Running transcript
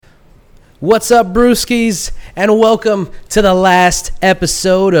What's up, brewskis, and welcome to the last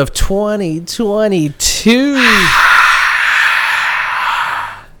episode of 2022.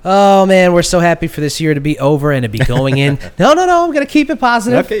 Oh, man, we're so happy for this year to be over and to be going in. No, I'm going to keep it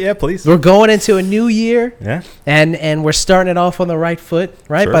positive. Okay, yeah, please. We're going into a new year, yeah, and we're starting it off on the right foot,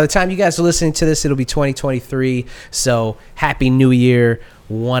 right? Sure. By the time you guys are listening to this, it'll be 2023, so happy new year,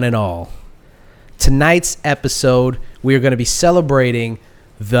 one and all. Tonight's episode, we are going to be celebrating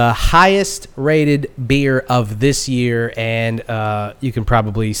the highest rated beer of this year, and you can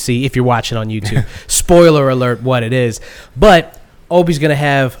probably see if you're watching on YouTube. Spoiler alert, what it is. But Obi's going to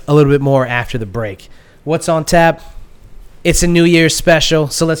have a little bit more after the break. What's on tap? It's a New Year's special,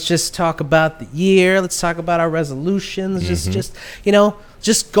 so let's just talk about the year. Let's talk about our resolutions. Just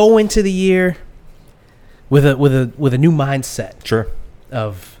go into the year with a new mindset. Sure.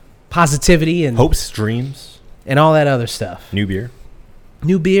 Of positivity and hopes, dreams, and all that other stuff. New beer.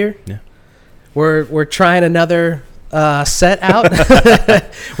 New beer. Yeah. We're trying another set out.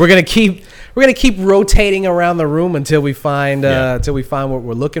 We're gonna keep rotating around the room until we find what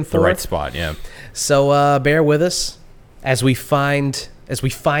we're looking for. The right spot. Yeah. So bear with us as we find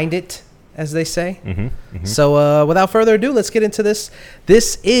it, as they say. Mm-hmm, mm-hmm. So without further ado, let's get into this.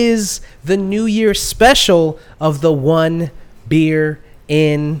 This is the New Year special of the One Beer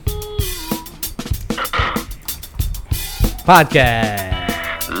In podcast.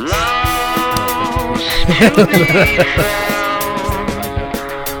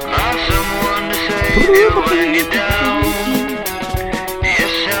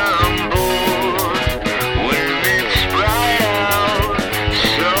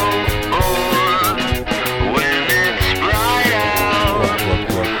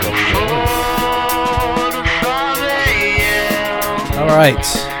 All right.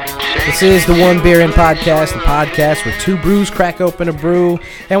 This is the One Beer In podcast, the podcast where two brews crack open a brew,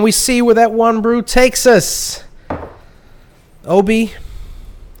 and we see where that one brew takes us. Obi,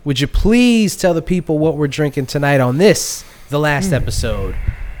 would you please tell the people what we're drinking tonight on this, the last episode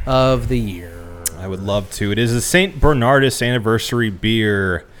of the year? I would love to. It is a St. Bernardus anniversary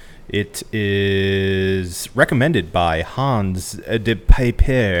beer. It is recommended by Hans de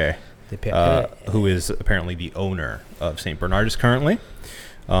Peyper, who is apparently the owner of St. Bernardus currently.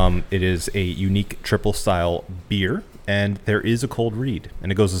 It is a unique triple style beer, and there is a cold read,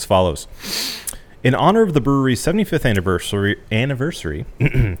 and it goes as follows. In honor of the brewery's 75th anniversary,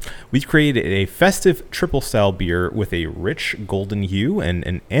 we've created a festive triple style beer with a rich golden hue and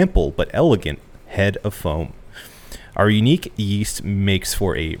an ample but elegant head of foam. Our unique yeast makes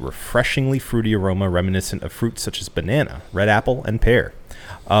for a refreshingly fruity aroma reminiscent of fruits such as banana, red apple, and pear.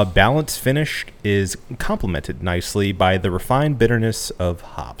 A balanced finish is complemented nicely by the refined bitterness of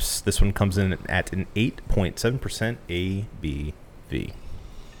hops. This one comes in at an 8.7% ABV.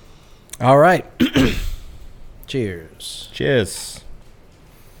 All right. Cheers. Cheers.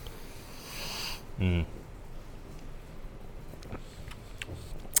 Mm.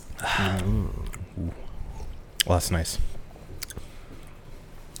 Well, that's nice.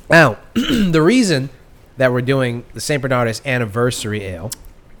 Now, the reason that we're doing the St. Bernardus Anniversary Ale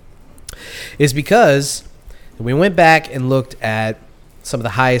is because we went back and looked at some of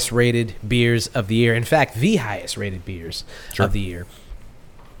the highest rated beers of the year. In fact, the highest rated beers of the year.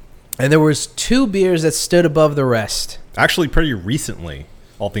 And there was two beers that stood above the rest. Actually, pretty recently,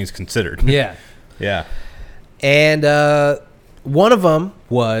 all things considered. Yeah. Yeah. And one of them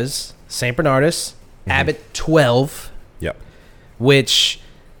was St. Bernardus Abbott 12. Yep. Which,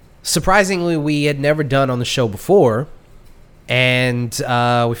 surprisingly, we had never done on the show before. And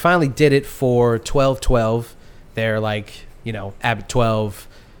we finally did it for 12/12. They're Abbott 12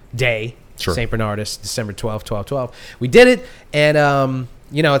 day. Sure. St. Bernardus, December 12th, 12/12. We did it, and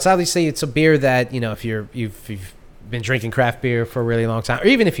it's obviously it's a beer that if you've been drinking craft beer for a really long time, or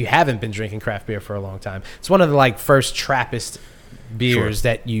even if you haven't been drinking craft beer for a long time, it's one of the first Trappist beers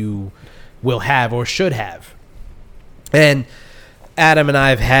that you will have or should have. And Adam and I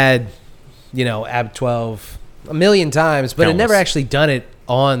have had Abbott 12 a million times, but I've never actually done it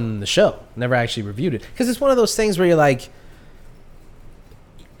on the show. Never actually reviewed it because it's one of those things where you're like,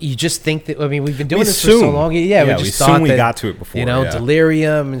 you just think that. I mean, we've been doing this for so long. Yeah, we just thought we got to it before.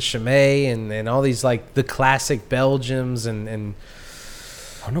 Delirium and Chimay and all these the classic Belgiums and. I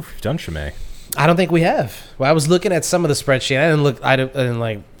don't know if we've done Chimay. I don't think we have. Well, I was looking at some of the spreadsheet. I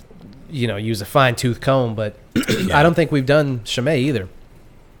didn't use a fine tooth comb, but I don't think we've done Chimay either.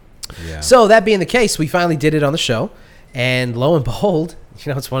 Yeah. So that being the case, we finally did it on the show, and lo and behold,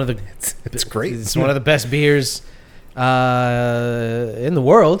 it's one of the it's great. It's one of the best beers in the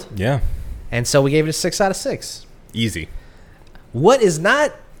world. Yeah. And so we gave it a 6 out of 6. Easy. What is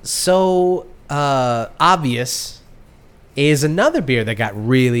not so obvious is another beer that got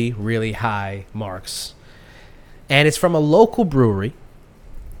really, really high marks. And it's from a local brewery.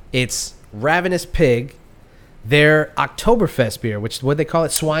 It's Ravenous Pig. Their Oktoberfest beer, which what they call it,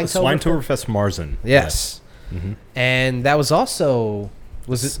 Swinetoberfest Marzen. Yes. Mm-hmm. And that was also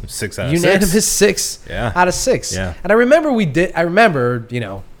it 6 out of unanimous 6? 6 out of 6. Yeah. And I remember I remember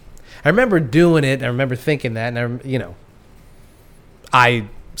doing it. I remember thinking that, and I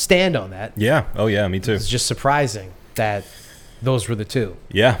stand on that. Yeah. Oh yeah, me too. It's just surprising that those were the two.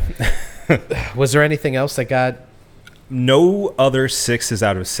 Yeah. Was there anything else that got? No other 6s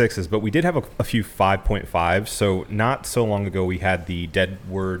out of 6s, but we did have a few 5.5s. So not so long ago, we had the Dead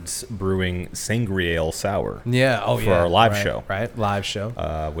Words Brewing Sangria Ale Sour. Yeah, for our live show. Right, live show.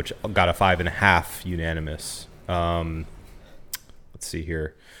 Which got a 5.5 unanimous. Let's see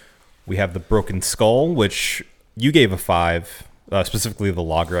here. We have the Broken Skull, which you gave a 5, specifically the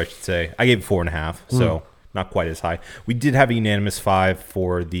lager, I should say. I gave 4.5, so not quite as high. We did have a unanimous 5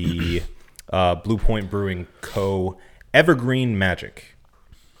 for the Blue Point Brewing Co. Evergreen Magic.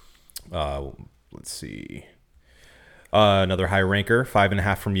 Let's see. Another high ranker,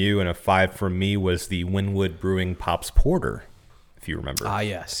 5.5 from you, and a 5 from me was the Winwood Brewing Pops Porter, if you remember.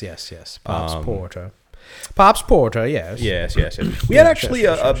 Yes. Pops Porter, yes. Yes. We had actually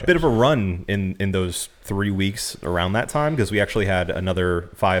a bit of a run in those 3 weeks around that time, because we actually had another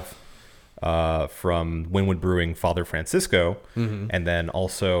 5 from Winwood Brewing Father Francisco, and then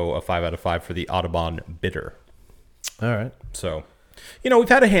also a 5 out of 5 for the Audubon Bitter. All right. So, we've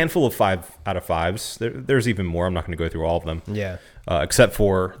had a handful of 5 out of 5s. There's even more. I'm not going to go through all of them. Yeah. Except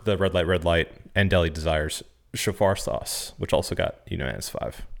for the Red Light, and Deli Desires Shofar Sauce, which also got unanimous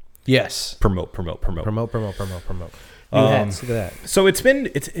 5. Yes. Promote. New hats. Look at that. So it's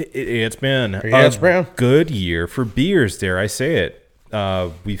been a good year for beers, dare I say it.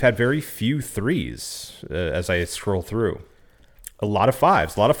 We've had very few 3s as I scroll through. A lot of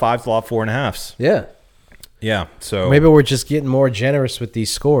 5s, a lot of 4.5s. Yeah. Yeah. So maybe we're just getting more generous with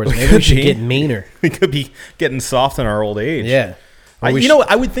these scores. Maybe we should get meaner. We could be getting soft in our old age. Yeah. I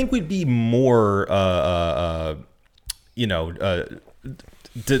would think we'd be more, what's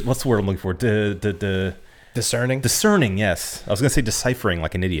the word I'm looking for? Discerning? Discerning, yes. I was going to say deciphering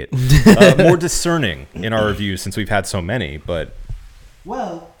like an idiot. More discerning in our reviews since we've had so many, but...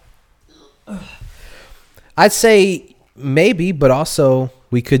 Well, I'd say maybe, but also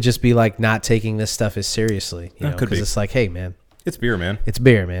we could just be like not taking this stuff as seriously. Because it's like, hey, man. It's beer, man. It's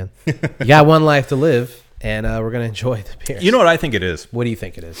beer, man. You got one life to live, and we're going to enjoy the beer. You know what I think it is? What do you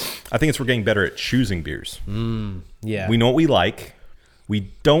think it is? I think we're getting better at choosing beers. Yeah. We know what we like.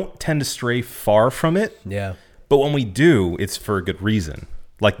 We don't tend to stray far from it. Yeah. But when we do, it's for a good reason.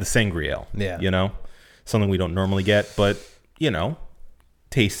 Like the Sangria Ale. Yeah. Something we don't normally get, but,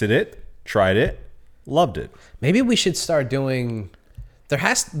 tasted it, tried it, loved it. Maybe we should start doing...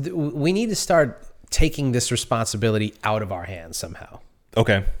 We need to start taking this responsibility out of our hands somehow.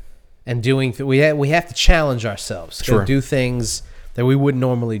 Okay. And we have to challenge ourselves Sure. to do things that we wouldn't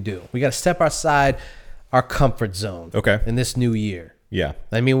normally do. We got to step outside our comfort zone. Okay. In this new year. Yeah.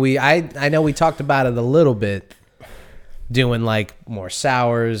 I mean, I know we talked about it a little bit, doing like more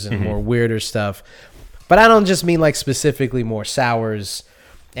sours and more weirder stuff, but I don't just mean like specifically more sours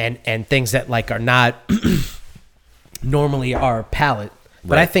and things that like are not normally our palate.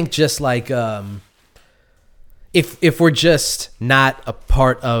 But Right. I think just like if we're just not a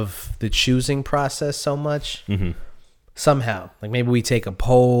part of the choosing process so much, somehow, like maybe we take a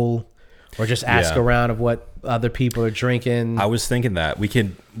poll or just ask around of what other people are drinking. I was thinking that we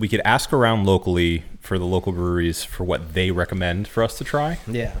could ask around locally for the local breweries for what they recommend for us to try.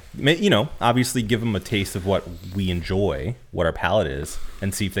 Yeah. Obviously give them a taste of what we enjoy, what our palate is,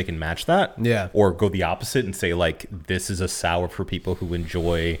 and see if they can match that. Yeah. Or go the opposite and say, like, this is a sour for people who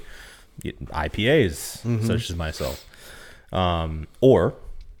enjoy IPAs, such as myself. Or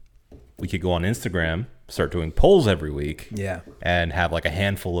we could go on Instagram, start doing polls every week. Yeah. And have like a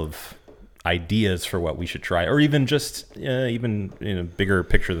handful of ideas for what we should try, or even just even in a bigger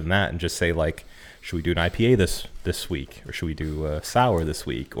picture than that, and just say like, should we do an IPA this week, or should we do a sour this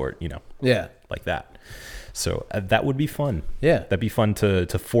week, or like that. So that would be fun. Yeah, that'd be fun to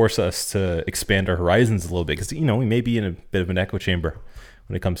force us to expand our horizons a little bit, because we may be in a bit of an echo chamber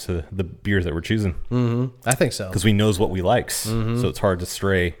when it comes to the beers that we're choosing. I think so, because we knows what we likes, so it's hard to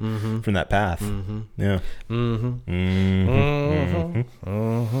stray from that path. Yeah.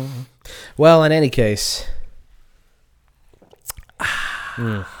 Well, in any case,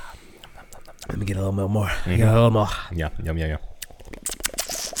 let me get a little bit more. Get a little more. Yeah.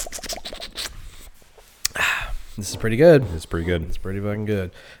 This is pretty good. It's pretty good. It's pretty fucking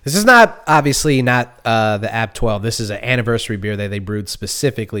good. This is not, obviously, not the AB 12. This is an anniversary beer that they brewed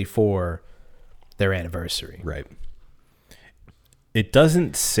specifically for their anniversary. Right. It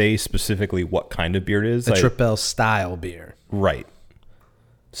doesn't say specifically what kind of beer it is. A Tripel style beer. Right.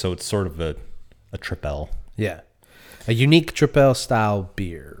 So it's sort of a Tripel. Yeah. A unique Tripel style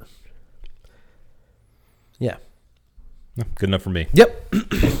beer. Yeah. Good enough for me. Yep.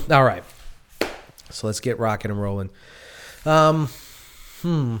 All right. So let's get rocking and rolling.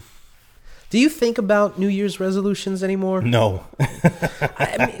 Do you think about New Year's resolutions anymore? No.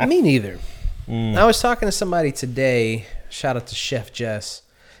 Me neither. I was talking to somebody today. Shout out to Chef Jess.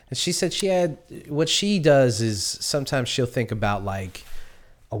 And she said what she does is sometimes she'll think about like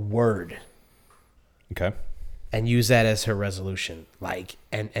a word. Okay. And use that as her resolution. Like,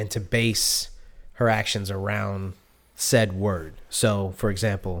 and to base her actions around said word. So, for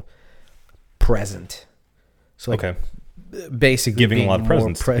example, present. So, like, okay. Basically, giving a lot of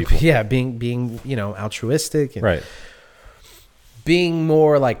presents to people. Yeah, being altruistic. And right. Being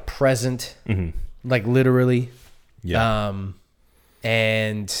more like present, like literally. Yeah.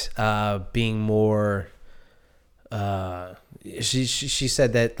 And being more. She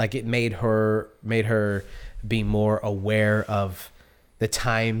said that like it made her be more aware of the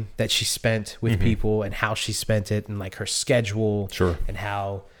time that she spent with people and how she spent it and like her schedule. Sure. And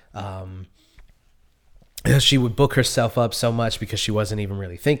how she would book herself up so much because she wasn't even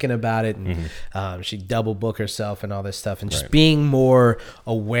really thinking about it. And she'd double book herself and all this stuff. And just being more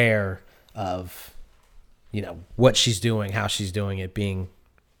aware of, what she's doing, how she's doing it, being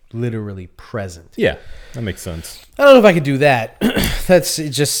literally present. Yeah, that makes sense. I don't know if I could do that. That's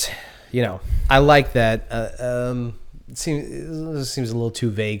just, I like that. It seems a little too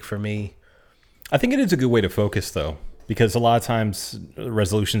vague for me. I think it is a good way to focus, though, because a lot of times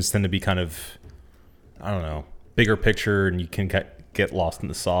resolutions tend to be kind of, I don't know, bigger picture, and you can get lost in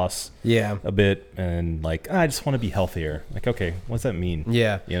the sauce. Yeah, a bit, and like I just want to be healthier. Like, okay, what's that mean?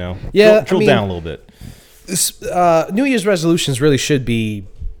 Yeah, Yeah, drill down a little bit. New Year's resolutions really should be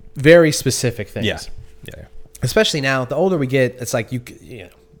very specific things. Yeah. Especially now, the older we get, it's like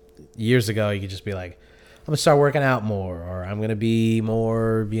years ago you could just be like, I'm gonna start working out more, or I'm gonna be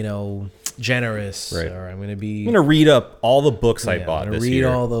more, generous, right. or I'm gonna read up all the books I bought this year.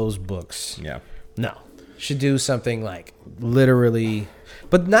 Read all those books. Yeah. No, should do something like literally,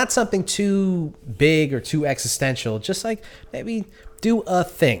 but not something too big or too existential. Just like maybe do a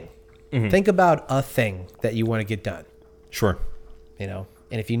thing. Think about a thing that you want to get done. Sure. And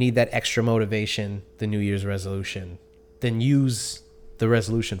if you need that extra motivation, the New Year's resolution, then use the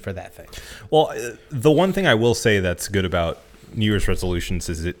resolution for that thing. Well, the one thing I will say that's good about New Year's resolutions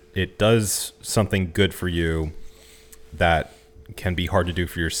is it does something good for you that can be hard to do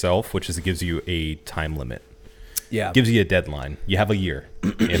for yourself, which is it gives you a time limit. Yeah. It gives you a deadline. You have a year,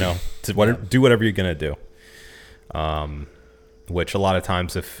 to do whatever you're going to do. Which a lot of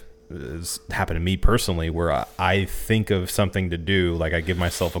times it's happened to me personally, where I think of something to do, like I give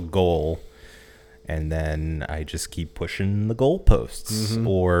myself a goal, and then I just keep pushing the goalposts,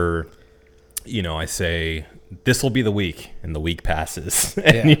 or I say this will be the week, and the week passes,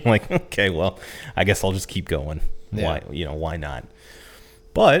 and you're like, okay, well, I guess I'll just keep going. Yeah. Why not?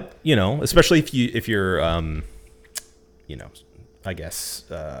 But especially if you're I guess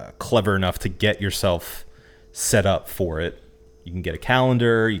clever enough to get yourself set up for it. You can get a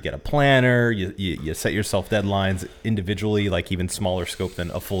calendar, you get a planner, you set yourself deadlines individually, like even smaller scope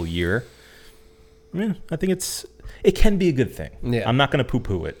than a full year. I think it can be a good thing. Yeah. I'm not going to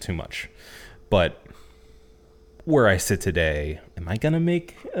poo-poo it too much. But where I sit today, am I going to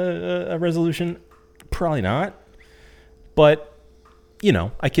make a resolution? Probably not. But,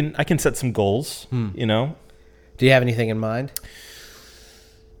 I can set some goals, Do you have anything in mind?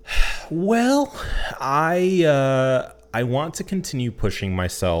 Well, I want to continue pushing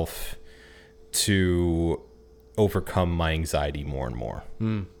myself to overcome my anxiety more and more.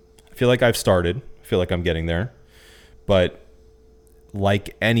 I feel like I've started. I feel like I'm getting there. But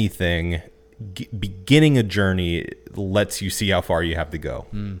like anything, beginning a journey lets you see how far you have to go,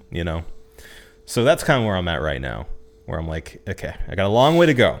 So that's kind of where I'm at right now, where I'm like, okay, I got a long way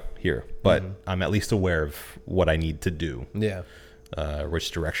to go here, but I'm at least aware of what I need to do. Yeah.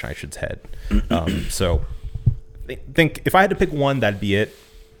 Which direction I should head. So think if I had to pick one, that'd be it.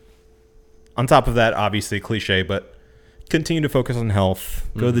 On top of that, obviously cliche, but continue to focus on health,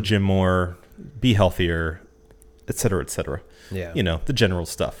 go to the gym more, be healthier, et cetera, et cetera. Yeah. The general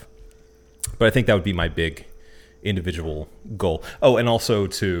stuff. But I think that would be my big individual goal. Oh, and also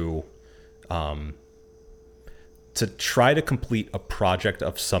to to try to complete a project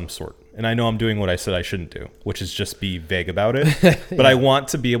of some sort. And I know I'm doing what I said I shouldn't do, which is just be vague about it. But I want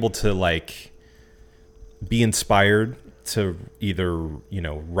to be able to like be inspired to either,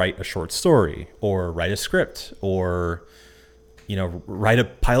 write a short story or write a script or, write a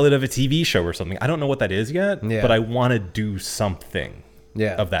pilot of a TV show or something. I don't know what that is yet, but I want to do something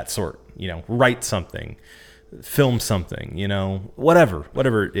of that sort, write something, film something,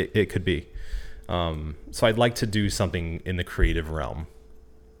 whatever it could be. So I'd like to do something in the creative realm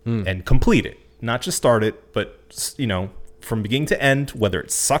and complete it, not just start it, but, from beginning to end, whether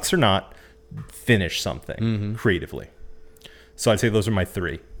it sucks or not, finish something creatively. So I'd say those are my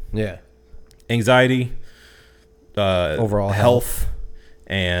 3. Yeah. Anxiety, overall health,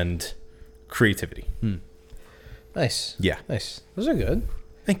 and creativity. Nice. Yeah. Nice. Those are good.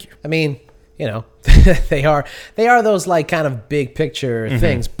 Thank you. I mean, they are those like kind of big picture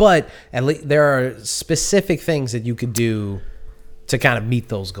things, but at least there are specific things that you could do to kind of meet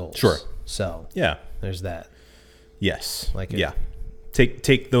those goals. Sure. So yeah, there's that. Yes. Like it. Yeah.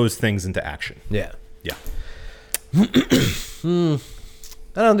 Take those things into action. Yeah. Yeah.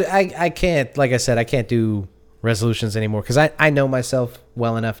 I can't, like I said, I can't do resolutions anymore because I know myself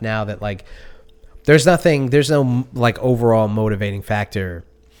well enough now that like there's no like overall motivating factor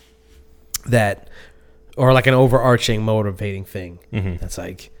that, or like an overarching motivating thing that's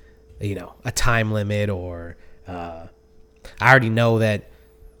like, a time limit or I already know that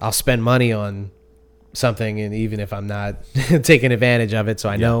I'll spend money on something and even if I'm not taking advantage of it, so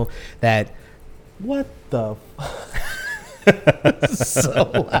I know that what the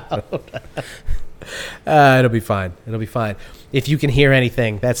so loud. It'll be fine. If you can hear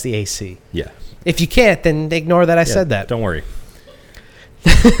anything, that's the AC. Yeah. If you can't, then ignore that I said that. Don't worry.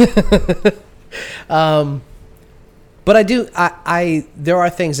 But I do. I there are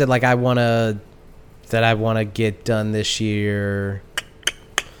things that like I wanna get done this year.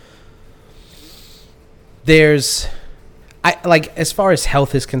 I like as far as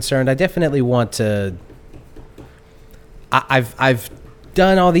health is concerned, I definitely want to. I've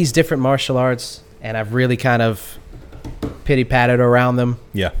done all these different martial arts, and I've really kind of pity-patted around them.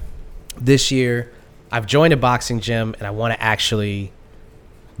 Yeah. This year, I've joined a boxing gym, and I want to actually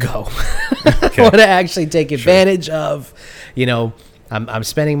go. I want to actually take advantage of, I'm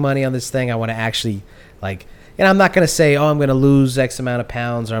spending money on this thing. I want to actually, like, and I'm not going to say, I'm going to lose X amount of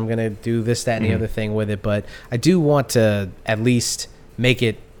pounds, or I'm going to do this, that, and the other thing with it, but I do want to at least make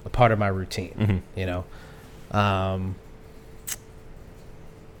it a part of my routine,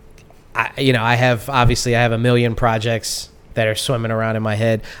 I have a million projects that are swimming around in my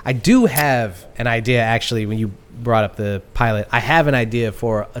head. I do have an idea, actually, when you brought up the pilot. I have an idea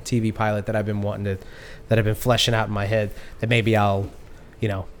for a TV pilot that I've been fleshing out in my head that maybe I'll,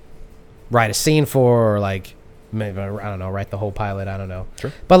 write a scene for, or like, maybe, I don't know, write the whole pilot. I don't know.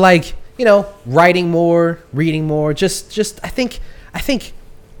 Sure. But like, writing more, reading more, just I think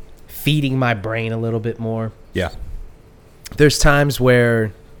feeding my brain a little bit more. Yeah. There's times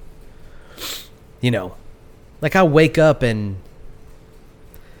where, like I'll wake up and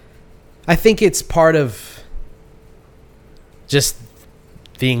I think it's part of just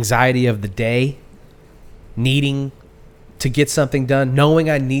the anxiety of the day, needing to get something done, knowing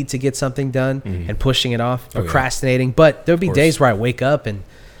I need to get something done and pushing it off, procrastinating. Yeah. But there'll be days where I wake up and,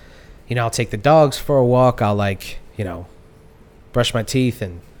 I'll take the dogs for a walk. I'll brush my teeth,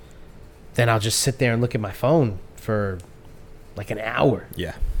 and then I'll just sit there and look at my phone for like an hour.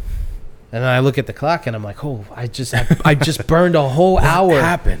 Yeah. And then I look at the clock and I'm like, I just burned a whole hour. What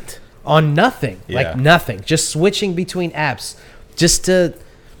happened? On nothing. Yeah. Like nothing. Just switching between apps just to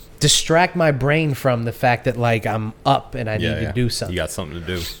distract my brain from the fact that like I'm up and I need to do something. You got something to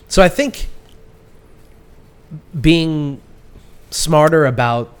do. So I think being smarter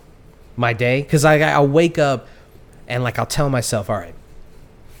about my day, because I'll wake up and like I'll tell myself, all right,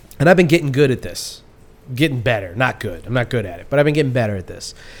 and I've been getting good at this. Getting better. Not good. I'm not good at it, but I've been getting better at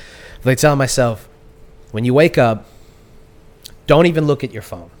this. Like tell myself, when you wake up, don't even look at your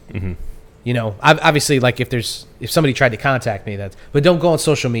phone. Obviously, like if somebody tried to contact me, but don't go on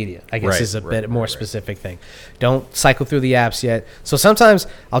social media. I guess is a bit more specific thing. Don't cycle through the apps yet. So sometimes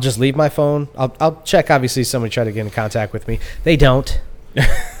I'll just leave my phone. I'll check. Obviously, somebody tried to get in contact with me. They don't.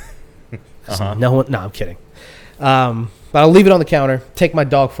 No one. No, I'm kidding. But I'll leave it on the counter. Take my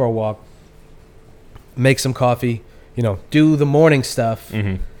dog for a walk. Make some coffee. Do the morning stuff.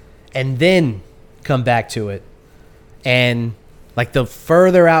 And then come back to it. And like the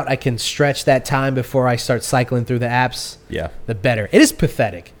further out I can stretch that time before I start cycling through the apps, the better. It is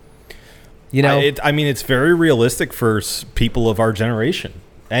pathetic. It's very realistic for people of our generation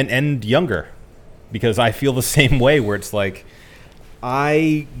and younger. because I feel the same way where it's like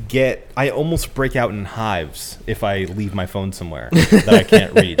I almost break out in hives if I leave my phone somewhere that I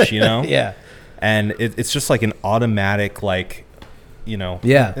can't reach, Yeah. And it's just like an automatic, like,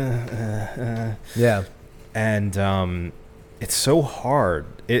 Yeah. Yeah. And it's so hard.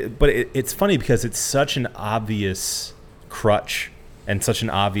 But it's funny because it's such an obvious crutch and such an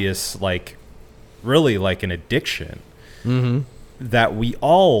obvious, like, really like an addiction that we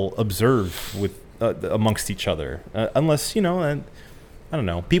all observe with amongst each other, unless and I don't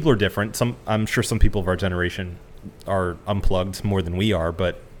know, people are different. I'm sure some people of our generation are unplugged more than we are,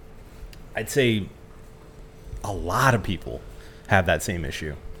 but I'd say a lot of people have that same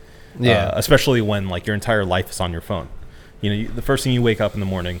issue. Yeah. Especially when like your entire life is on your phone. The first thing you wake up in the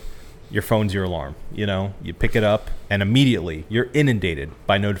morning, your phone's your alarm. You pick it up and immediately you're inundated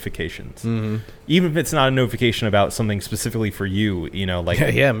by notifications. Even if it's not a notification about something specifically for you, like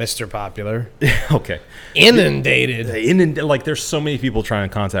yeah, Mr. Popular. Okay. Inundated. Like there's so many people trying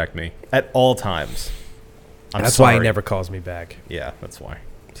to contact me at all times. That's why he never calls me back. Yeah, that's why.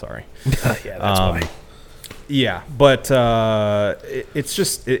 Sorry. Yeah, that's why. Yeah, but it's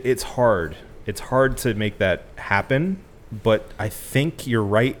just it's hard. It's hard to make that happen. But I think you're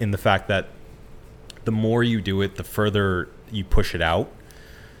right in the fact that the more you do it, the further you push it out,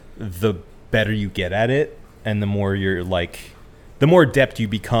 the better you get at it, and the more you're like, the more adept you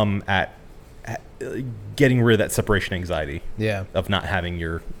become at getting rid of that separation anxiety. Yeah. Of not having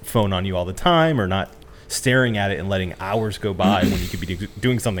your phone on you all the time, or not staring at it and letting hours go by when you could be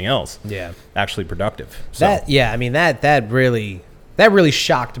doing something else. Yeah. Actually productive. So. That really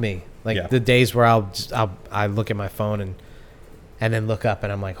shocked me. Like the days where I look at my phone and then look up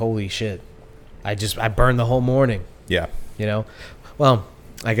and I'm like, holy shit, I burned the whole morning. Yeah. Well,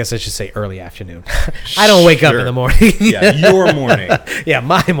 I guess I should say early afternoon. I don't wake up in the morning. Yeah, your morning. Yeah,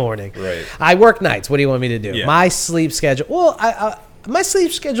 my morning. Right. I work nights. What do you want me to do? Yeah. My sleep schedule. Well, my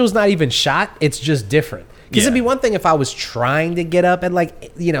sleep schedule is not even shot. It's just different. Because it'd be one thing if I was trying to get up at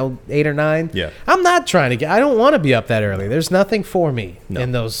 8 or 9. Yeah. I'm not trying to I don't want to be up that early. There's nothing for me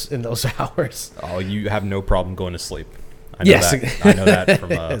in those hours. Oh, you have no problem going to sleep. I know that from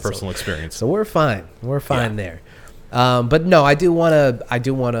personal experience. So we're fine. We're fine there. But no, I do want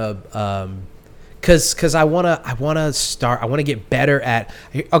to because I want to get better at.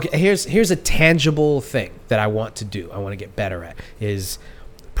 Okay, here's a tangible thing that I want to do. I want to get better at is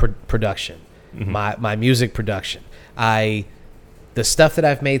production. My music production. The stuff that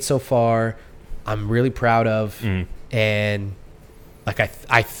I've made so far, I'm really proud of, and like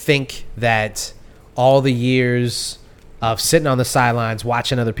I think that all the years of sitting on the sidelines,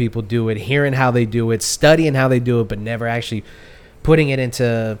 watching other people do it, hearing how they do it, studying how they do it, but never actually putting it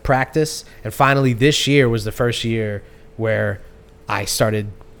into practice. And finally, this year was the first year where I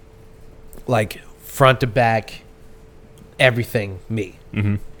started like front to back, everything me.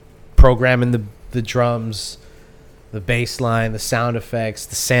 Programming the drums, the bass line, the sound effects,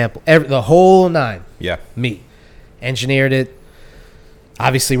 the sample, the whole nine. Yeah. Me. Engineered it.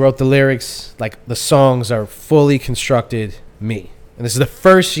 Obviously wrote the lyrics. Like the songs are fully constructed me. And this is the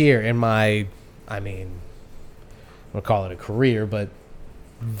first year in my, I'm going to call it a career, but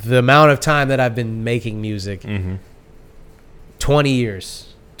the amount of time that I've been making music, 20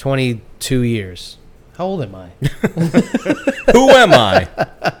 years, 22 years. How old am I? Who am I?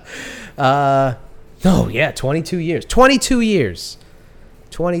 22 years. 22 years.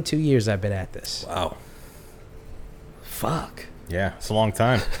 22 years I've been at this. Wow. Fuck. Yeah, it's a long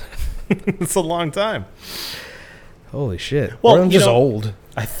time. It's a long time. Holy shit. Well, I'm just old.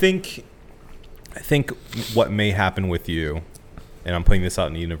 I think what may happen with you, and I'm putting this out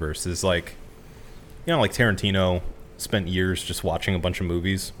in the universe, is like, like Tarantino spent years just watching a bunch of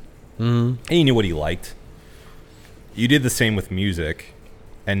movies, and he knew what he liked. You did the same with music,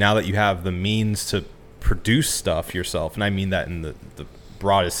 and now that you have the means to produce stuff yourself, and I mean that in the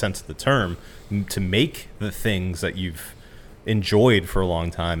broadest sense of the term, to make the things that you've enjoyed for a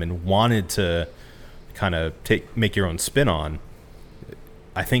long time and wanted to kind of make your own spin on,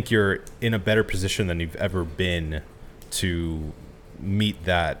 I think you're in a better position than you've ever been to meet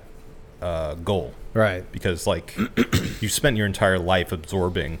that goal. Right. Because like you spent your entire life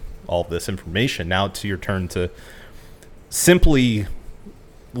absorbing all of this information. Now it's your turn to simply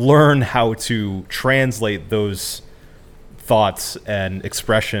learn how to translate those thoughts and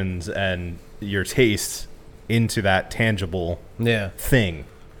expressions and your tastes into that tangible thing.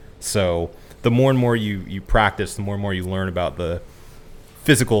 So the more and more you practice, the more and more you learn about the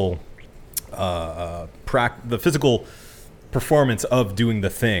physical physical performance of doing the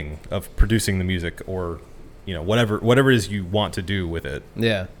thing, of producing the music or whatever it is you want to do with it,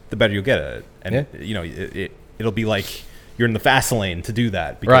 the better you'll get at it. And it'll be like you're in the fast lane to do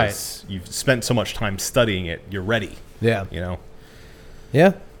that because you've spent so much time studying it. You're ready. Yeah.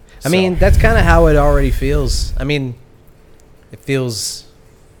 Yeah. I mean, that's kind of how it already feels. I mean, it feels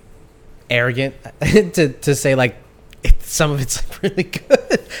arrogant to say like some of it's like really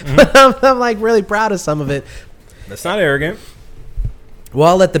good, but I'm like really proud of some of it. That's not arrogant. Well,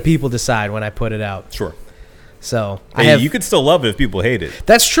 I'll let the people decide when I put it out. Sure. So you could still love it if people hate it.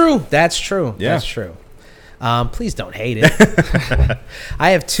 That's true. That's true. Yeah. That's true. Please don't hate it.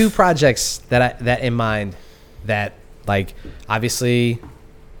 I have 2 projects that in mind that like obviously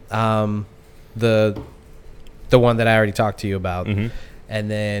the one that I already talked to you about, and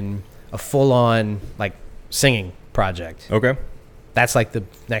then a full on like singing project. Okay. That's like the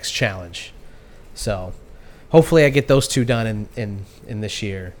next challenge. So hopefully I get those 2 done in this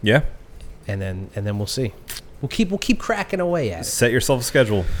year. Yeah. And then we'll see. We'll keep cracking away at it. Set yourself a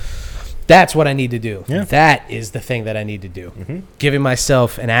schedule. That's what I need to do. Yeah. That is the thing that I need to do. Giving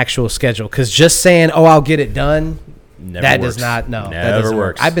myself an actual schedule. Because just saying, I'll get it done, does not, no. Never that doesn't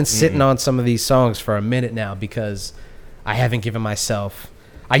works. work. I've been sitting on some of these songs for a minute now because I haven't given myself.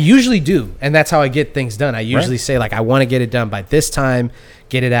 I usually do, and that's how I get things done. I usually say, like, I want to get it done by this time,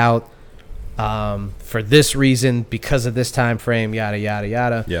 get it out for this reason, because of this time frame, yada, yada,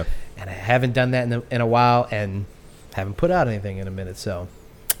 yada. Yeah. And I haven't done that in a while and haven't put out anything in a minute, so.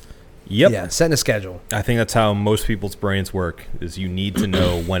 Yep. Yeah, setting a schedule. I think that's how most people's brains work, is you need to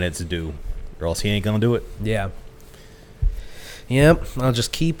know when it's due, or else he ain't going to do it. Yeah. Yep. I'll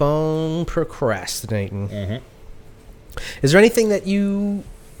just keep on procrastinating. Is there anything that you,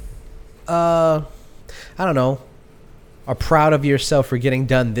 I don't know, are proud of yourself for getting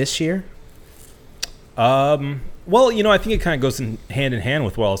done this year? Well, I think it kind of goes in hand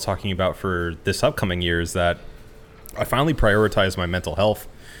with what I was talking about for this upcoming year, is that I finally prioritized my mental health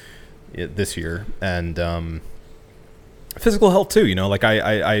this year, and physical health too. Like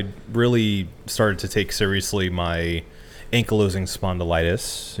I really started to take seriously my ankylosing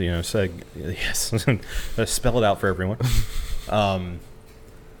spondylitis. So yes, spell it out for everyone. I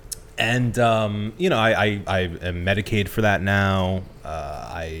am medicated for that now.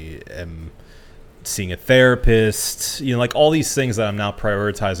 I am seeing a therapist. Like all these things that I'm now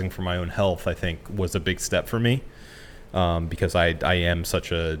prioritizing for my own health, I think was a big step for me, because I am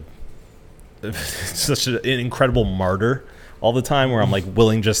such an incredible martyr all the time, where I'm like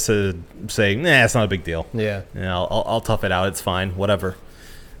willing just to say, nah, it's not a big deal. Yeah. I'll tough it out. It's fine. Whatever.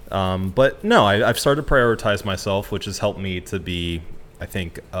 But no, I've started to prioritize myself, which has helped me to be, I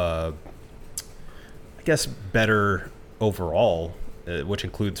think, I guess, better overall, which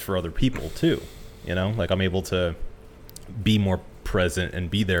includes for other people too. Like I'm able to be more present and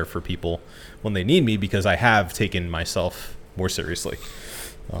be there for people when they need me, because I have taken myself more seriously,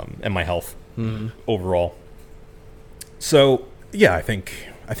 and my health overall. So yeah, I think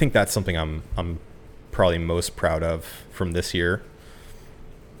that's something I'm probably most proud of from this year.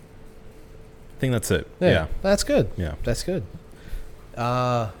 I think that's it. Yeah. That's good. Yeah. That's good.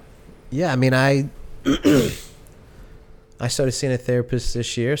 Yeah, I mean, I started seeing a therapist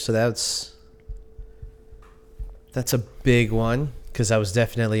this year, so that's a big one, because I was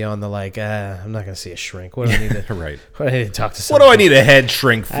definitely on the I'm not going to see a shrink. What do I need to right. What do I need to talk to someone? What do I need a head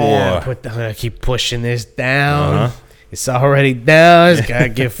shrink for? I'm going to keep pushing this down. It's already down. It's got to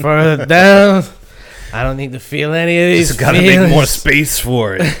get further down. I don't need to feel any of these. It's got to make more space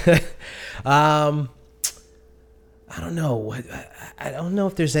for it. I don't know. I don't know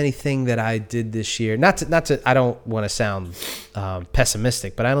if there's anything that I did this year. Not to. I don't want to sound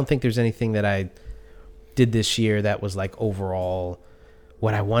pessimistic, but I don't think there's anything that I did this year that was like overall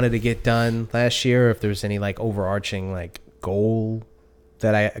what I wanted to get done last year. Or if there's any like overarching like goal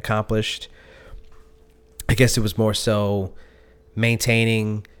that I accomplished. I guess it was more so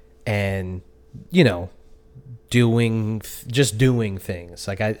maintaining and doing things.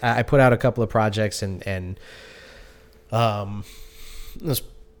 Like I put out a couple of projects and I was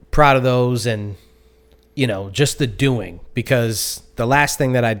proud of those, and just the doing, because the last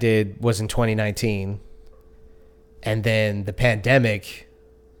thing that I did was in 2019, and then the pandemic.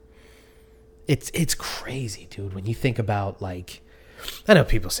 It's crazy, dude, when you think about, like, I know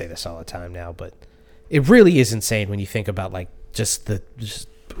people say this all the time now, but it really is insane when you think about like just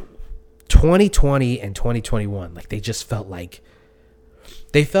 2020 and 2021. Like they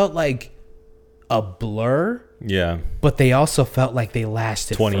felt like a blur. Yeah. But they also felt like they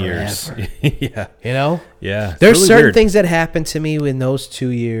lasted 20 forever. years. Yeah. Yeah. There's really certain weird things that happened to me in those 2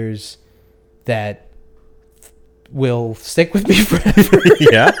 years that will stick with me forever.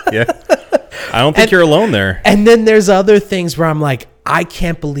 Yeah. I don't think you're alone there. And then there's other things where I'm like, I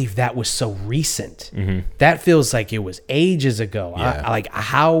can't believe that was so recent. That feels like it was ages ago. Yeah. Like,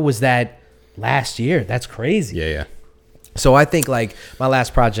 how was that last year? That's crazy. Yeah. So I think like my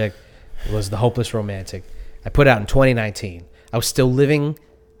last project was The Hopeless Romantic. I put it out in 2019. I was still living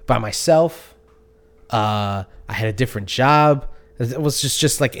by myself. I had a different job. It was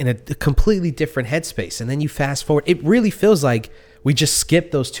just like in a completely different headspace. And then you fast forward. It really feels like we just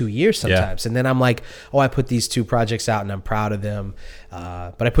skipped those 2 years sometimes. Yeah. And then I'm like, oh, I put these 2 projects out and I'm proud of them.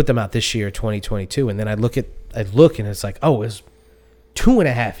 But I put them out this year, 2022. And then I look and it's like, oh, it was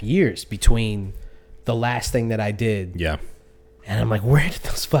 2.5 years between the last thing that I did. Yeah. And I'm like, where did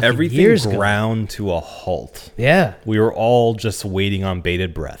those fucking Everything years go? ground to a halt. Yeah. We were all just waiting on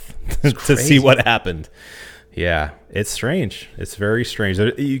bated breath to see what happened. Yeah. It's strange. It's very strange.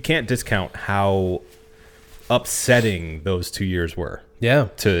 You can't discount how upsetting those 2 years were. Yeah.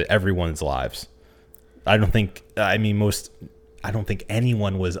 To everyone's lives. I don't think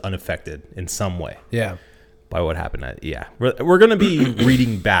anyone was unaffected in some way. Yeah. By what happened. Yeah. We're going to be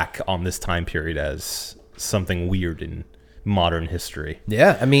reading back on this time period as something weird in modern history.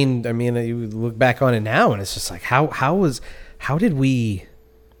 Yeah. I mean, you look back on it now and it's just like, how did we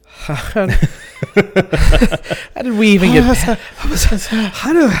even get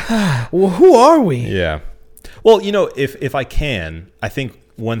who are we? Yeah. Well, if I can, I think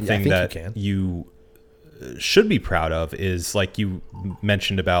one thing that you should be proud of is, like you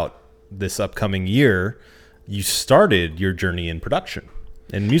mentioned about this upcoming year, you started your journey in production,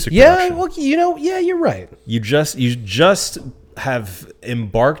 in music production. Well, you're right. You just have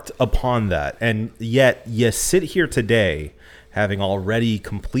embarked upon that, and yet you sit here today having already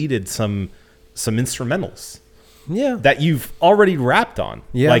completed some instrumentals. Yeah. That you've already rapped on.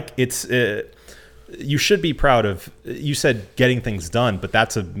 Yeah. Like it's you should be proud of. You said getting things done, but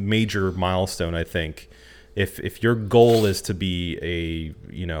that's a major milestone, I think. If your goal is to be a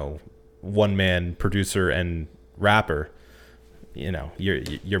one man producer and rapper,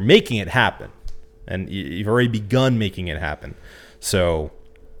 you're making it happen, and you've already begun making it happen. So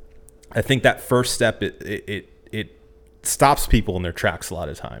I think that first step it stops people in their tracks a lot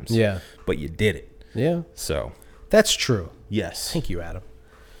of times. Yeah, but you did it. Yeah, so that's true. Yes, thank you, Adam.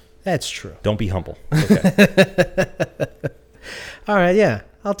 That's true. Don't be humble. Okay. All right. Yeah,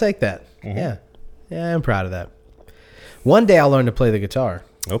 I'll take that. Mm-hmm. Yeah, I'm proud of that. One day I'll learn to play the guitar.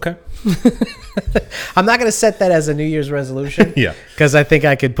 Okay. I'm not going to set that as a New Year's resolution. Yeah. Because I think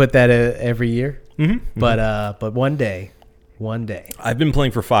I could put that every year. Mm-hmm. But one day. I've been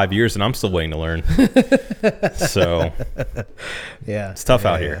playing for 5 years and I'm still waiting to learn. So. Yeah. It's tough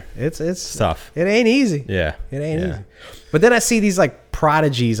out here. It's tough. It ain't easy. Yeah. It ain't easy. But then I see these like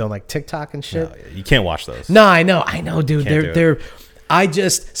prodigies on like TikTok and shit. No, you can't watch those. No, I know, dude. They're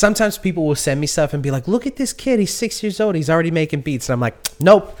sometimes people will send me stuff and be like, look at this kid. He's 6 years old. He's already making beats. And I'm like,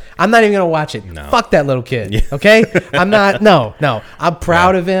 nope, I'm not even going to watch it. No. Fuck that little kid. Yeah. Okay. I'm not. No. I'm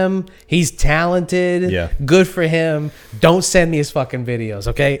proud of him. He's talented. Yeah. Good for him. Don't send me his fucking videos.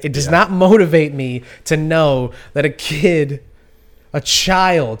 Okay. It does not motivate me to know that a kid, a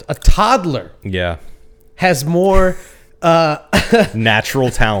child, a toddler. Yeah. Has more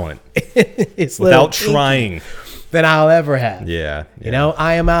natural talent it's without trying than I'll ever have. Yeah.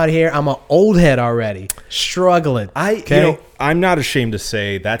 I am out here. I'm an old head already, struggling. I'm not ashamed to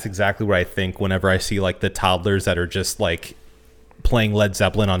say that's exactly what I think whenever I see like the toddlers that are just like playing Led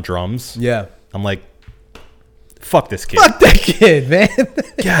Zeppelin on drums. Yeah. I'm like, fuck this kid. Fuck that kid, man.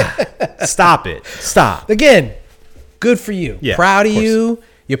 Yeah. Stop it. Stop. Again, good for you. Yeah, proud of you.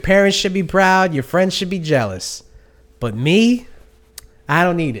 Your parents should be proud. Your friends should be jealous. But me, I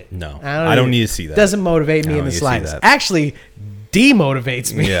don't need it. No, I don't need to see that. Doesn't motivate me in the slightest. Actually,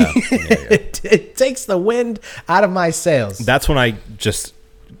 demotivates me. Yeah. It takes the wind out of my sails. That's when I just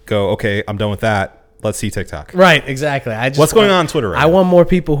go, okay, I'm done with that. Let's see TikTok. Right, exactly. What's going on Twitter right now? I want more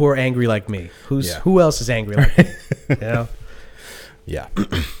people who are angry like me. Who else is angry like me? Yeah. Yeah.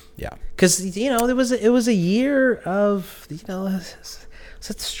 Because it was a year of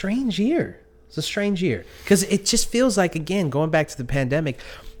it's a strange year. It's a strange year because it just feels like, again, going back to the pandemic,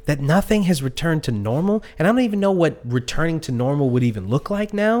 that nothing has returned to normal. And I don't even know what returning to normal would even look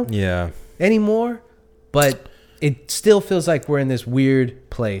like now. Yeah. Anymore. But it still feels like we're in this weird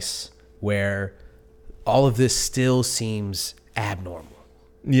place where all of this still seems abnormal.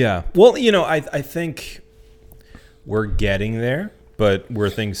 Yeah. Well, I think we're getting there, but where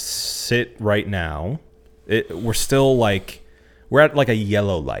things sit right now, we're still we're at like a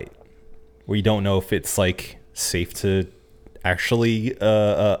yellow light. Where you don't know if it's like safe to actually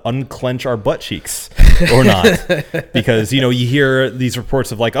unclench our butt cheeks or not. Because, you hear these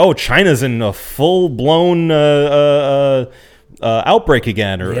reports of like, oh, China's in a full-blown outbreak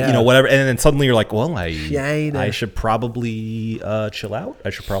again, or whatever, and then suddenly you're like, well, I should probably chill out. I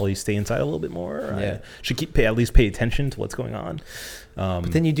should probably stay inside a little bit more. I should at least pay attention to what's going on.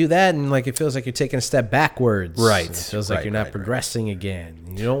 But then you do that, and like it feels like you're taking a step backwards. Right. It feels like you're not progressing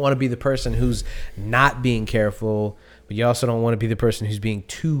again. You don't want to be the person who's not being careful, but you also don't want to be the person who's being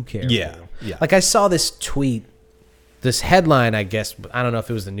too careful. Yeah. Like I saw this tweet, this headline, I guess. I don't know if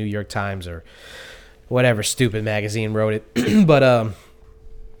it was the New York Times or whatever stupid magazine wrote it, but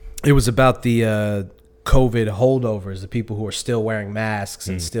it was about the COVID holdovers, the people who are still wearing masks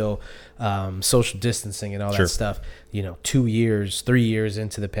and still social distancing and all that stuff, 2 years, 3 years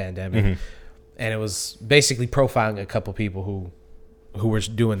into the pandemic. And it was basically profiling a couple people who were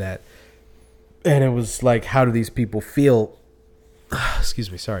doing that. And it was like, how do these people feel?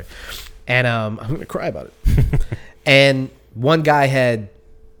 Excuse me, sorry. And I'm going to cry about it. And one guy had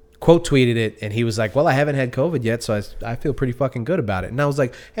quote tweeted it, and he was like, well, I haven't had COVID yet, so I feel pretty fucking good about it. And I was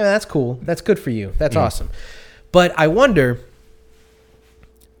like, hey, that's cool. That's good for you. That's awesome. But I wonder,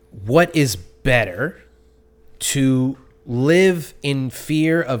 what is better, to live in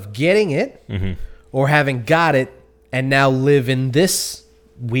fear of getting it or having got it and now live in this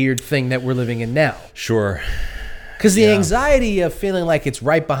weird thing that we're living in now? Sure. Because the anxiety of feeling like it's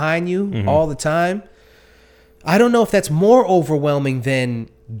right behind you all the time, I don't know if that's more overwhelming than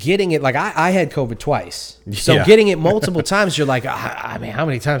getting it. Like I had COVID twice, so getting it multiple times, you're like, I mean, how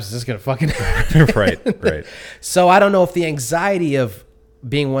many times is this gonna fucking happen? right. So I don't know if the anxiety of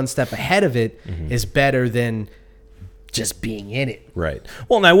being one step ahead of it is better than just being in it. Right.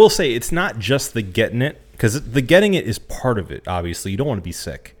 Well, and I will say it's not just the getting it, because the getting it is part of it. Obviously, you don't want to be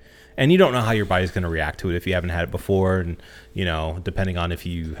sick, and you don't know how your body's going to react to it if you haven't had it before, and depending on if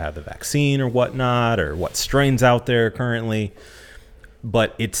you have the vaccine or whatnot, or what strains out there currently.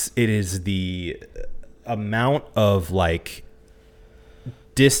 But it is the amount of like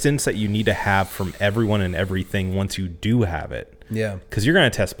distance that you need to have from everyone and everything once you do have it. Yeah. Because you're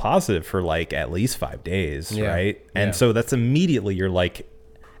going to test positive for like at least 5 days, right? And so that's immediately you're like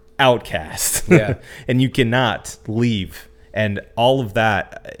outcast. Yeah. And you cannot leave. And all of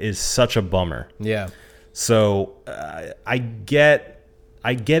that is such a bummer. Yeah. So I get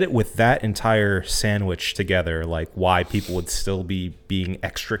it with that entire sandwich together, like why people would still be being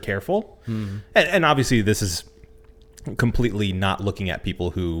extra careful. And obviously this is completely not looking at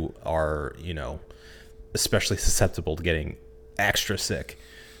people who are, especially susceptible to getting extra sick.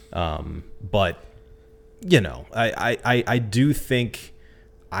 But, I do think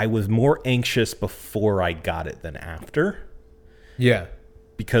I was more anxious before I got it than after. Yeah.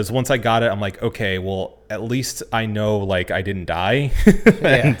 Because once I got it, I'm like, okay, well, at least I know, like, I didn't die.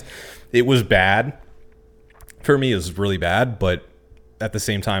 And it was bad. For me, it was really bad. But at the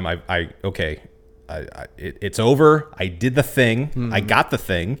same time, it's over. I did the thing. I got the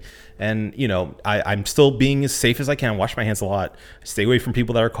thing. And, I'm still being as safe as I can. Wash my hands a lot. Stay away from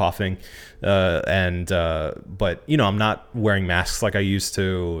people that are coughing. But, I'm not wearing masks like I used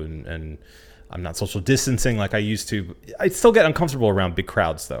to. And I'm not social distancing like I used to. I still get uncomfortable around big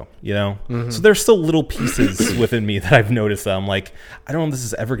crowds, though, So there's still little pieces within me that I've noticed that I'm like, I don't know if this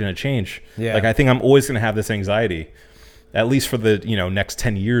is ever going to change. Yeah. Like, I think I'm always going to have this anxiety, at least for the, next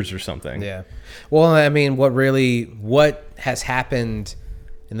 10 years or something. Yeah. Well, I mean, what has happened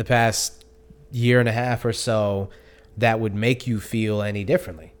in the past year and a half or so that would make you feel any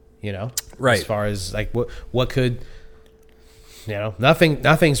differently, Right. As far as like what could...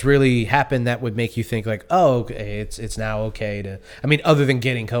 nothing's really happened that would make you think like, oh, okay, it's now okay to. I mean, other than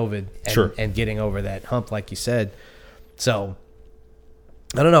getting COVID and getting over that hump, like you said. So,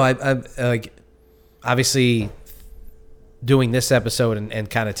 I don't know. I like obviously doing this episode and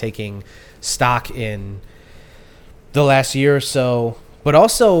kind of taking stock in the last year or so, but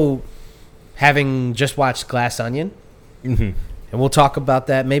also having just watched Glass Onion. And we'll talk about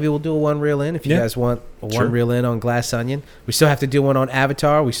that. Maybe we'll do a one reel in if you guys want a one reel in on Glass Onion. We still have to do one on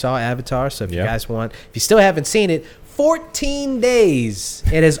Avatar. We saw Avatar, so if you guys want, if you still haven't seen it, 14 days.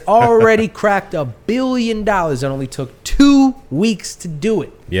 It has already cracked $1 billion. It only took 2 weeks to do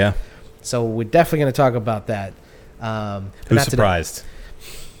it. Yeah. So we're definitely going to talk about that. Who's surprised?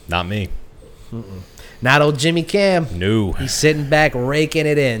 Not me. Not old Jimmy Cam. No. He's sitting back, raking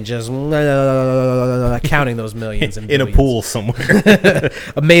it in, just counting those millions and in a pool somewhere.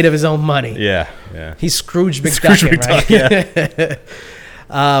 Made of his own money. Yeah. He's Scrooge McDuck, right?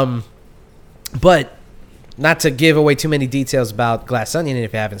 Yeah. But not to give away too many details about Glass Onion, and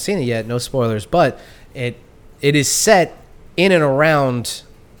if you haven't seen it yet, no spoilers, but it is set in and around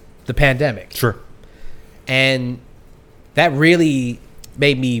the pandemic. Sure. And that really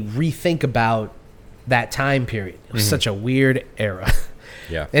made me rethink about that time period. It was such a weird era.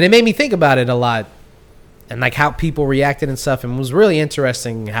 Yeah. And it made me think about it a lot and like how people reacted and stuff. And it was really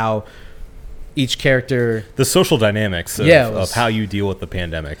interesting how each character... The social dynamics of how you deal with the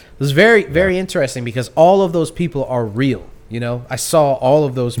pandemic. It was very, very interesting because all of those people are real. You know, I saw all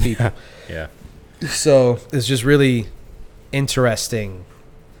of those people. Yeah. So it's just really interesting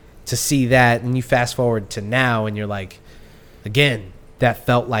to see that. And you fast forward to now and you're like, again, that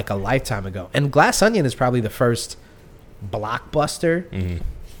felt like a lifetime ago. And Glass Onion is probably the first blockbuster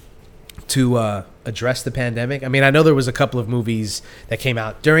to address the pandemic. I mean, I know there was a couple of movies that came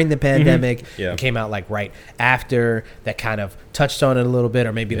out during the pandemic and came out like right after that kind of touched on it a little bit,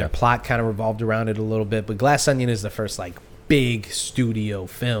 or maybe their plot kind of revolved around it a little bit. But Glass Onion is the first like big studio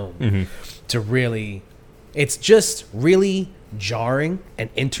film to really, it's just really jarring and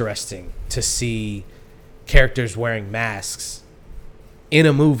interesting to see characters wearing masks in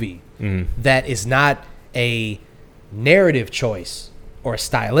a movie that is not a narrative choice or a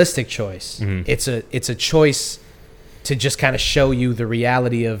stylistic choice. It's a choice to just kind of show you the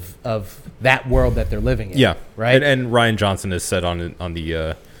reality of that world that they're living in. Yeah, right. And Ryan Johnson has said on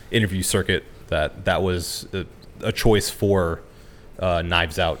the interview circuit that was a choice for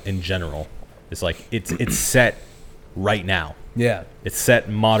Knives Out in general. It's like it's set right now. Yeah, it's set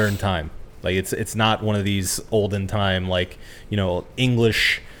modern time. Like it's not one of these olden time, like, you know,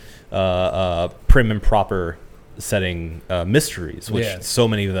 English prim and proper setting mysteries, which so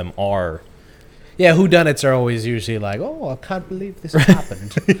many of them are. Yeah, whodunits are always usually like, oh, I can't believe this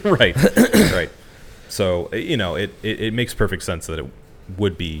happened. Right. So, you know, it makes perfect sense that it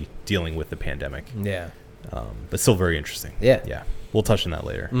would be dealing with the pandemic. Yeah. But still very interesting. Yeah. We'll touch on that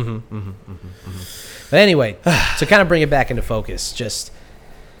later. But anyway, to kind of bring it back into focus, just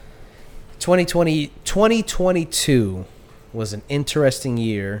 2022 was an interesting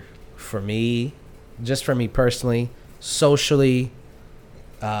year for me, just for me personally, socially,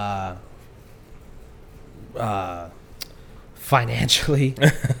 financially.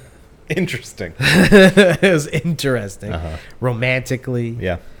 Interesting. It was interesting. Romantically.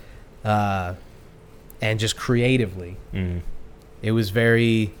 Yeah. And just creatively. It was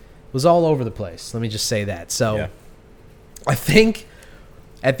all over the place. Let me just say that. So I think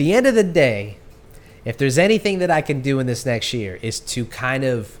at the end of the day, if there's anything that I can do in this next year is to kind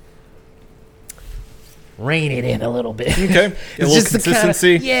of rein it in a little bit. Okay. A little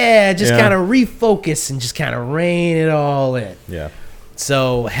consistency. Kind of refocus and just kind of rein it all in. Yeah.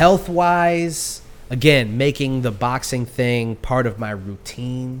 So health-wise, again, making the boxing thing part of my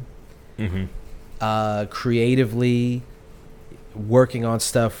routine. Creatively, working on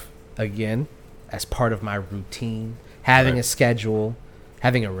stuff, again, as part of my routine. Having a schedule,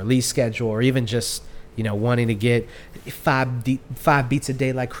 having a release schedule, or even just, you know, wanting to get 5 beats a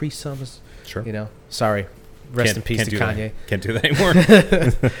day like Cree Summers. Sure. You know, sorry. Rest in peace to Kanye. Can't do that anymore.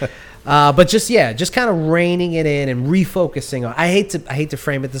 But just kind of reining it in and refocusing on. I hate to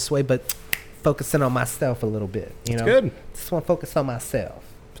frame it this way, but focusing on myself a little bit. You know, good. Just want to focus on myself.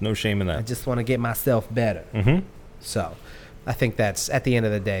 There's no shame in that. I just want to get myself better. So, I think that's at the end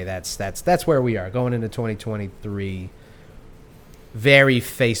of the day. That's where we are going into 2023. Very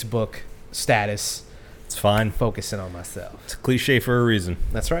Facebook status. It's fine. Focusing on myself. It's a cliche for a reason.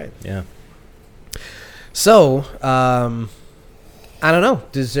 That's right. Yeah. So, I don't know.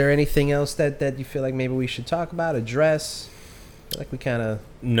 Is there anything else that you feel like maybe we should talk about, address? I feel like we kind of...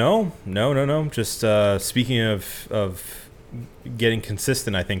 No. Just speaking of getting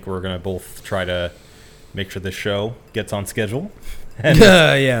consistent, I think we're going to both try to make sure this show gets on schedule. And,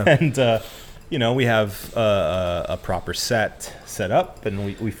 And, you know, we have a proper set up,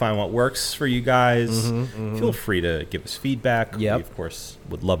 and we find what works for you guys. Feel free to give us feedback. We, of course,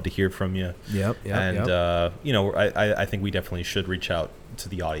 would love to hear from you. And, you know, I think we definitely should reach out to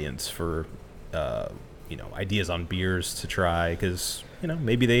the audience for, you know, ideas on beers to try, because, you know,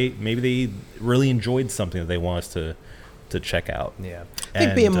 maybe they really enjoyed something that they want us to check out. Yeah. I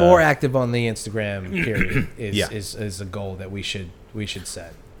think being more active on the Instagram period is a goal that we should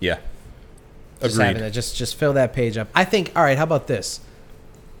set. Yeah. Just having that, just fill that page up. I think, all right, how about this?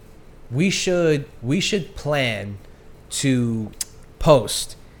 We should plan to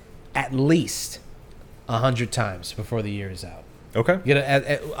post at least 100 times before the year is out. Okay.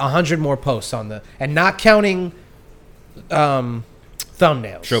 Get 100 more posts on and not counting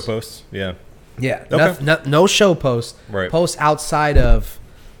thumbnails. Show posts. Yeah. Yeah. Okay. No show posts. Right. Posts outside of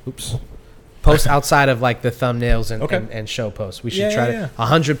posts outside of like the thumbnails and show posts. We should try to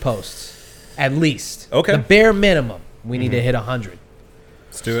 100 posts at least. Okay. The bare minimum. We need to hit 100.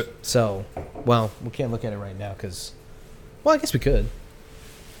 Let's do it. So, well, we can't look at it right now because, well, I guess we could.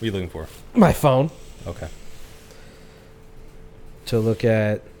 What are you looking for? My phone. Okay. To look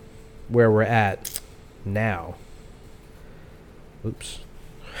at where we're at now. Oops.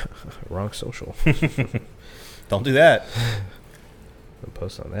 Wrong social. Don't do that. I'll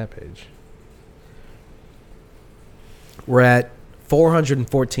post on that page. We're at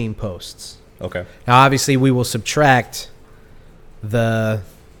 414 posts. Okay. Now, obviously, we will subtract the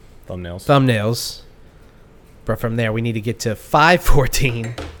thumbnails. But from there, we need to get to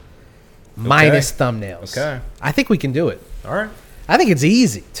 514 minus thumbnails. Okay. I think we can do it. All right. I think it's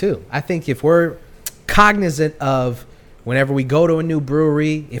easy, too. I think if we're cognizant of whenever we go to a new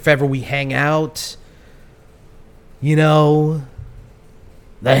brewery, if ever we hang out, you know,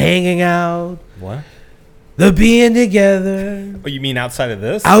 the hanging out. What? The being together. Oh, you mean outside of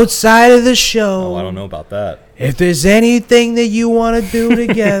this? Outside of the show. Oh, I don't know about that. If there's anything that you want to do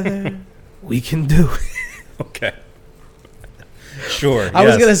together, we can do it. Okay. Sure. I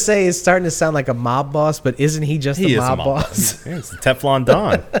was going to say it's starting to sound like a mob boss, but isn't he just a mob boss? Yeah, it's the Teflon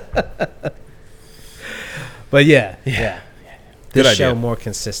Don. But yeah. Good This show idea. more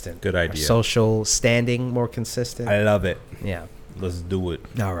consistent. Good idea. Our social standing more consistent. I love it. Yeah. Let's do it.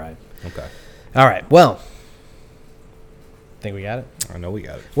 All right. Okay. All right. Well, think we got it? I know we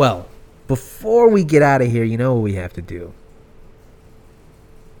got it. Well, before we get out of here, you know what we have to do?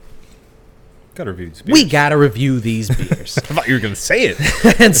 Got to review these We beers. got to review these beers. I thought you were going to say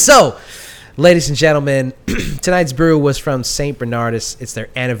it. And so, ladies and gentlemen, tonight's brew was from St. Bernardus. It's their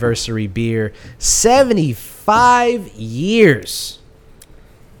anniversary beer. 75 years.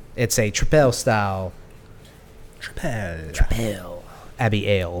 It's a Tripel style. Tripel. Abbey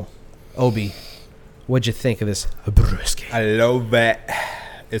Ale. Obi, what'd you think of this brewski? I love it.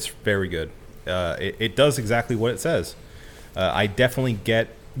 It's very good. It does exactly what it says. I definitely get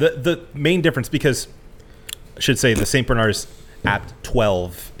the main difference because I should say the St. Bernardus Apt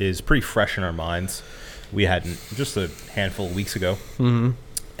 12 is pretty fresh in our minds. We hadn't just a handful of weeks ago. Mm-hmm.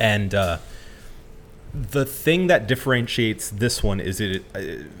 And the thing that differentiates this one is if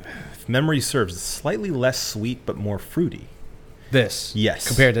memory serves, it's slightly less sweet but more fruity. This. Yes.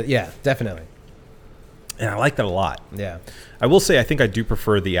 Compared to, yeah, definitely. And I like that a lot. Yeah. I will say I think I do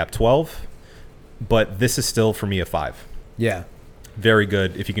prefer the App 12, but this is still for me a 5. Yeah. Very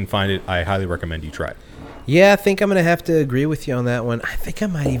good. If you can find it, I highly recommend you try it. Yeah, I think I'm gonna have to agree with you on that one. I think I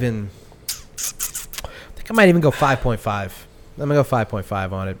might even go 5.5. I'm gonna go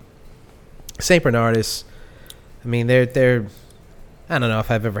 5.5 on it. St. Bernardus. I mean, they're. I don't know if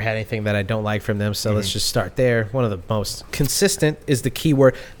I've ever had anything that I don't like from them, so let's just start there. One of the most consistent is the key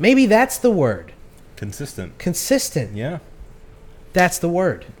word. Maybe that's the word. Consistent. Consistent. Yeah. That's the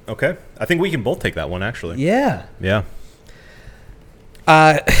word. Okay. I think we can both take that one, actually. Yeah. Yeah.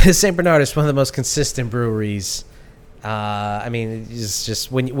 St. Bernardus, one of the most consistent breweries. I mean, it's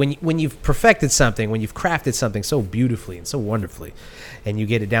just when you've perfected something, when you've crafted something so beautifully and so wonderfully, and you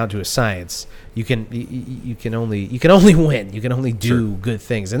get it down to a science, you can only win. You can only do good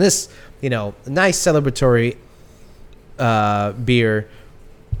things. And this, nice celebratory beer.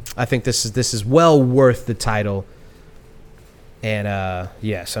 I think this is well worth the title. And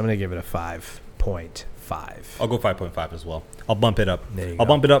yes, I'm gonna give it a 5.5. I'll go 5.5 as well. I'll bump it up. There you I'll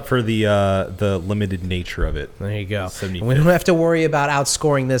go. bump it up for the limited nature of it. There you go. 75th. We don't have to worry about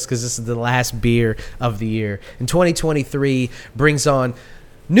outscoring this because this is the last beer of the year. And 2023 brings on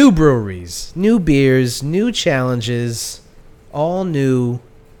new breweries, new beers, new challenges, all new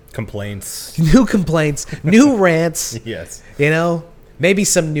Complaints. new complaints, new rants. Yes. Maybe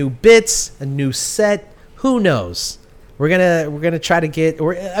some new bits, a new set. Who knows? We're gonna try to get.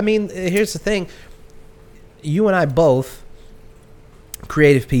 Here's the thing. You and I both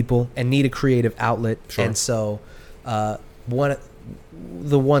creative people and need a creative outlet, Sure. and so the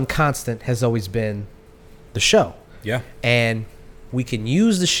one constant has always been the show. Yeah. And we can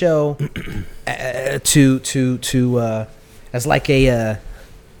use the show to as like a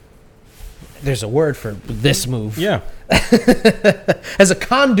there's a word for this move. Yeah. As a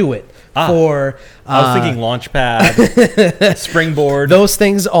conduit for I was thinking launchpad, springboard. those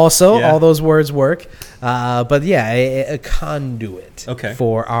things also. Yeah. All those words work. But yeah, a conduit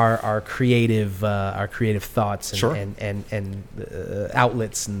for our creative thoughts and Sure. and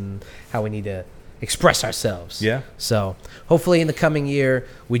outlets and how we need to express ourselves. Yeah. So hopefully in the coming year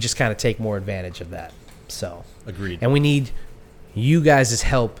we just kind of take more advantage of that. So Agreed. and we need you guys'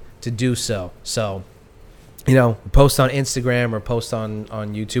 help to do so. So post on Instagram or post on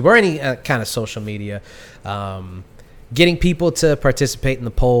YouTube or any kind of social media. getting people to participate in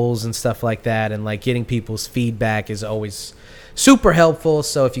the polls and stuff like that, and like getting people's feedback is always super helpful.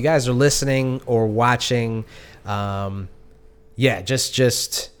 So if you guys are listening or watching, we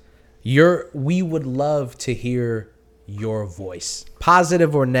would love to hear your voice,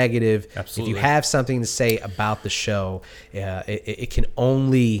 positive or negative. Absolutely. If you have something to say about the show, it can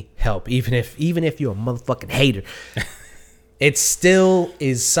only help. Even if you're a motherfucking hater, it still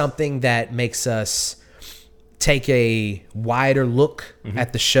is something that makes us take a wider look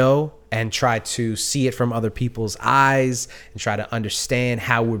at the show and try to see it from other people's eyes and try to understand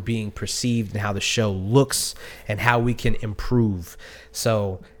how we're being perceived and how the show looks and how we can improve.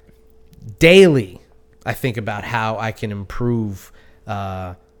 So daily, I think about how I can improve.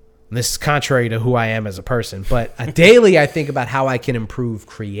 This is contrary to who I am as a person, but daily I think about how I can improve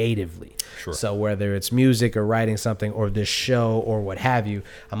creatively. Sure. So whether it's music or writing something or this show or what have you,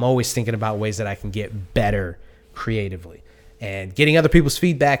 I'm always thinking about ways that I can get better creatively. And getting other people's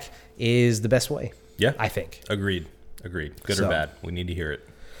feedback is the best way. Yeah. I think. Agreed. Good or bad. We need to hear it.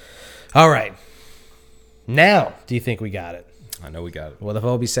 All right. Now, do you think we got it? I know we got it. Well, if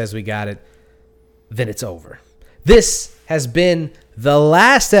Obi says we got it, then it's over. This has been the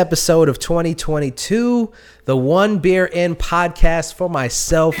last episode of 2022, the One Beer In podcast for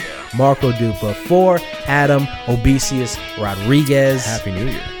myself, Marco Dupa, for Adam Obesius Rodriguez. Happy New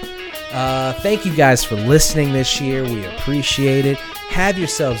Year. Thank you guys for listening this year. We appreciate it. Have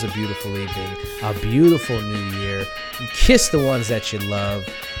yourselves a beautiful evening, a beautiful new year. Kiss the ones that you love,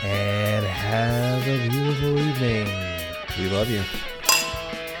 and have a beautiful evening. We love you.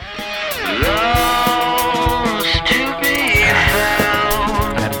 Lost to be found. I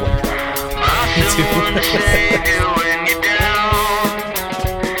had one. I still want to save you.